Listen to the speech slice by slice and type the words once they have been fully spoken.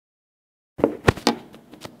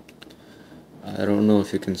I don't know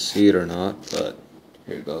if you can see it or not, but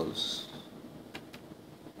here goes.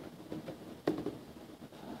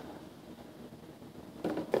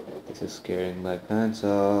 This is scaring my pants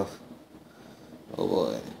off. Oh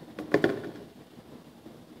boy.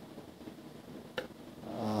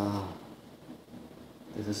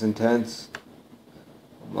 This is intense.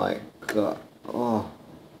 Oh my god. Oh.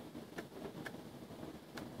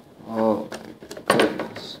 Oh my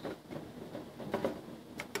goodness.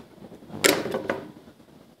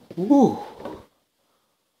 Woo.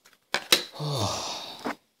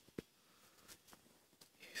 Oh.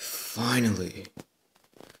 Finally.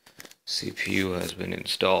 CPU has been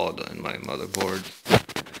installed on my motherboard.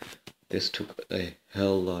 This took a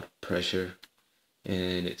hell lot of pressure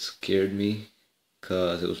and it scared me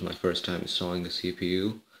because it was my first time installing the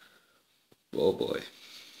CPU. Oh boy.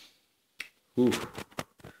 Whew.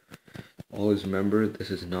 Always remember,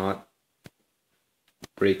 this is not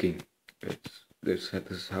breaking. This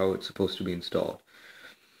is how it's supposed to be installed.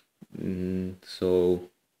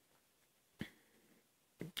 So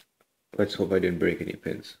let's hope I didn't break any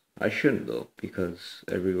pins. I shouldn't though, because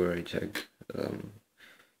everywhere I checked,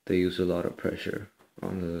 they use a lot of pressure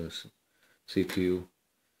on the CPU.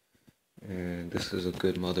 And this is a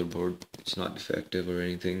good motherboard. It's not defective or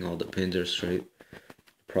anything. All the pins are straight.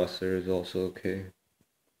 The processor is also okay.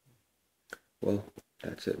 Well,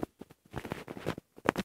 that's it.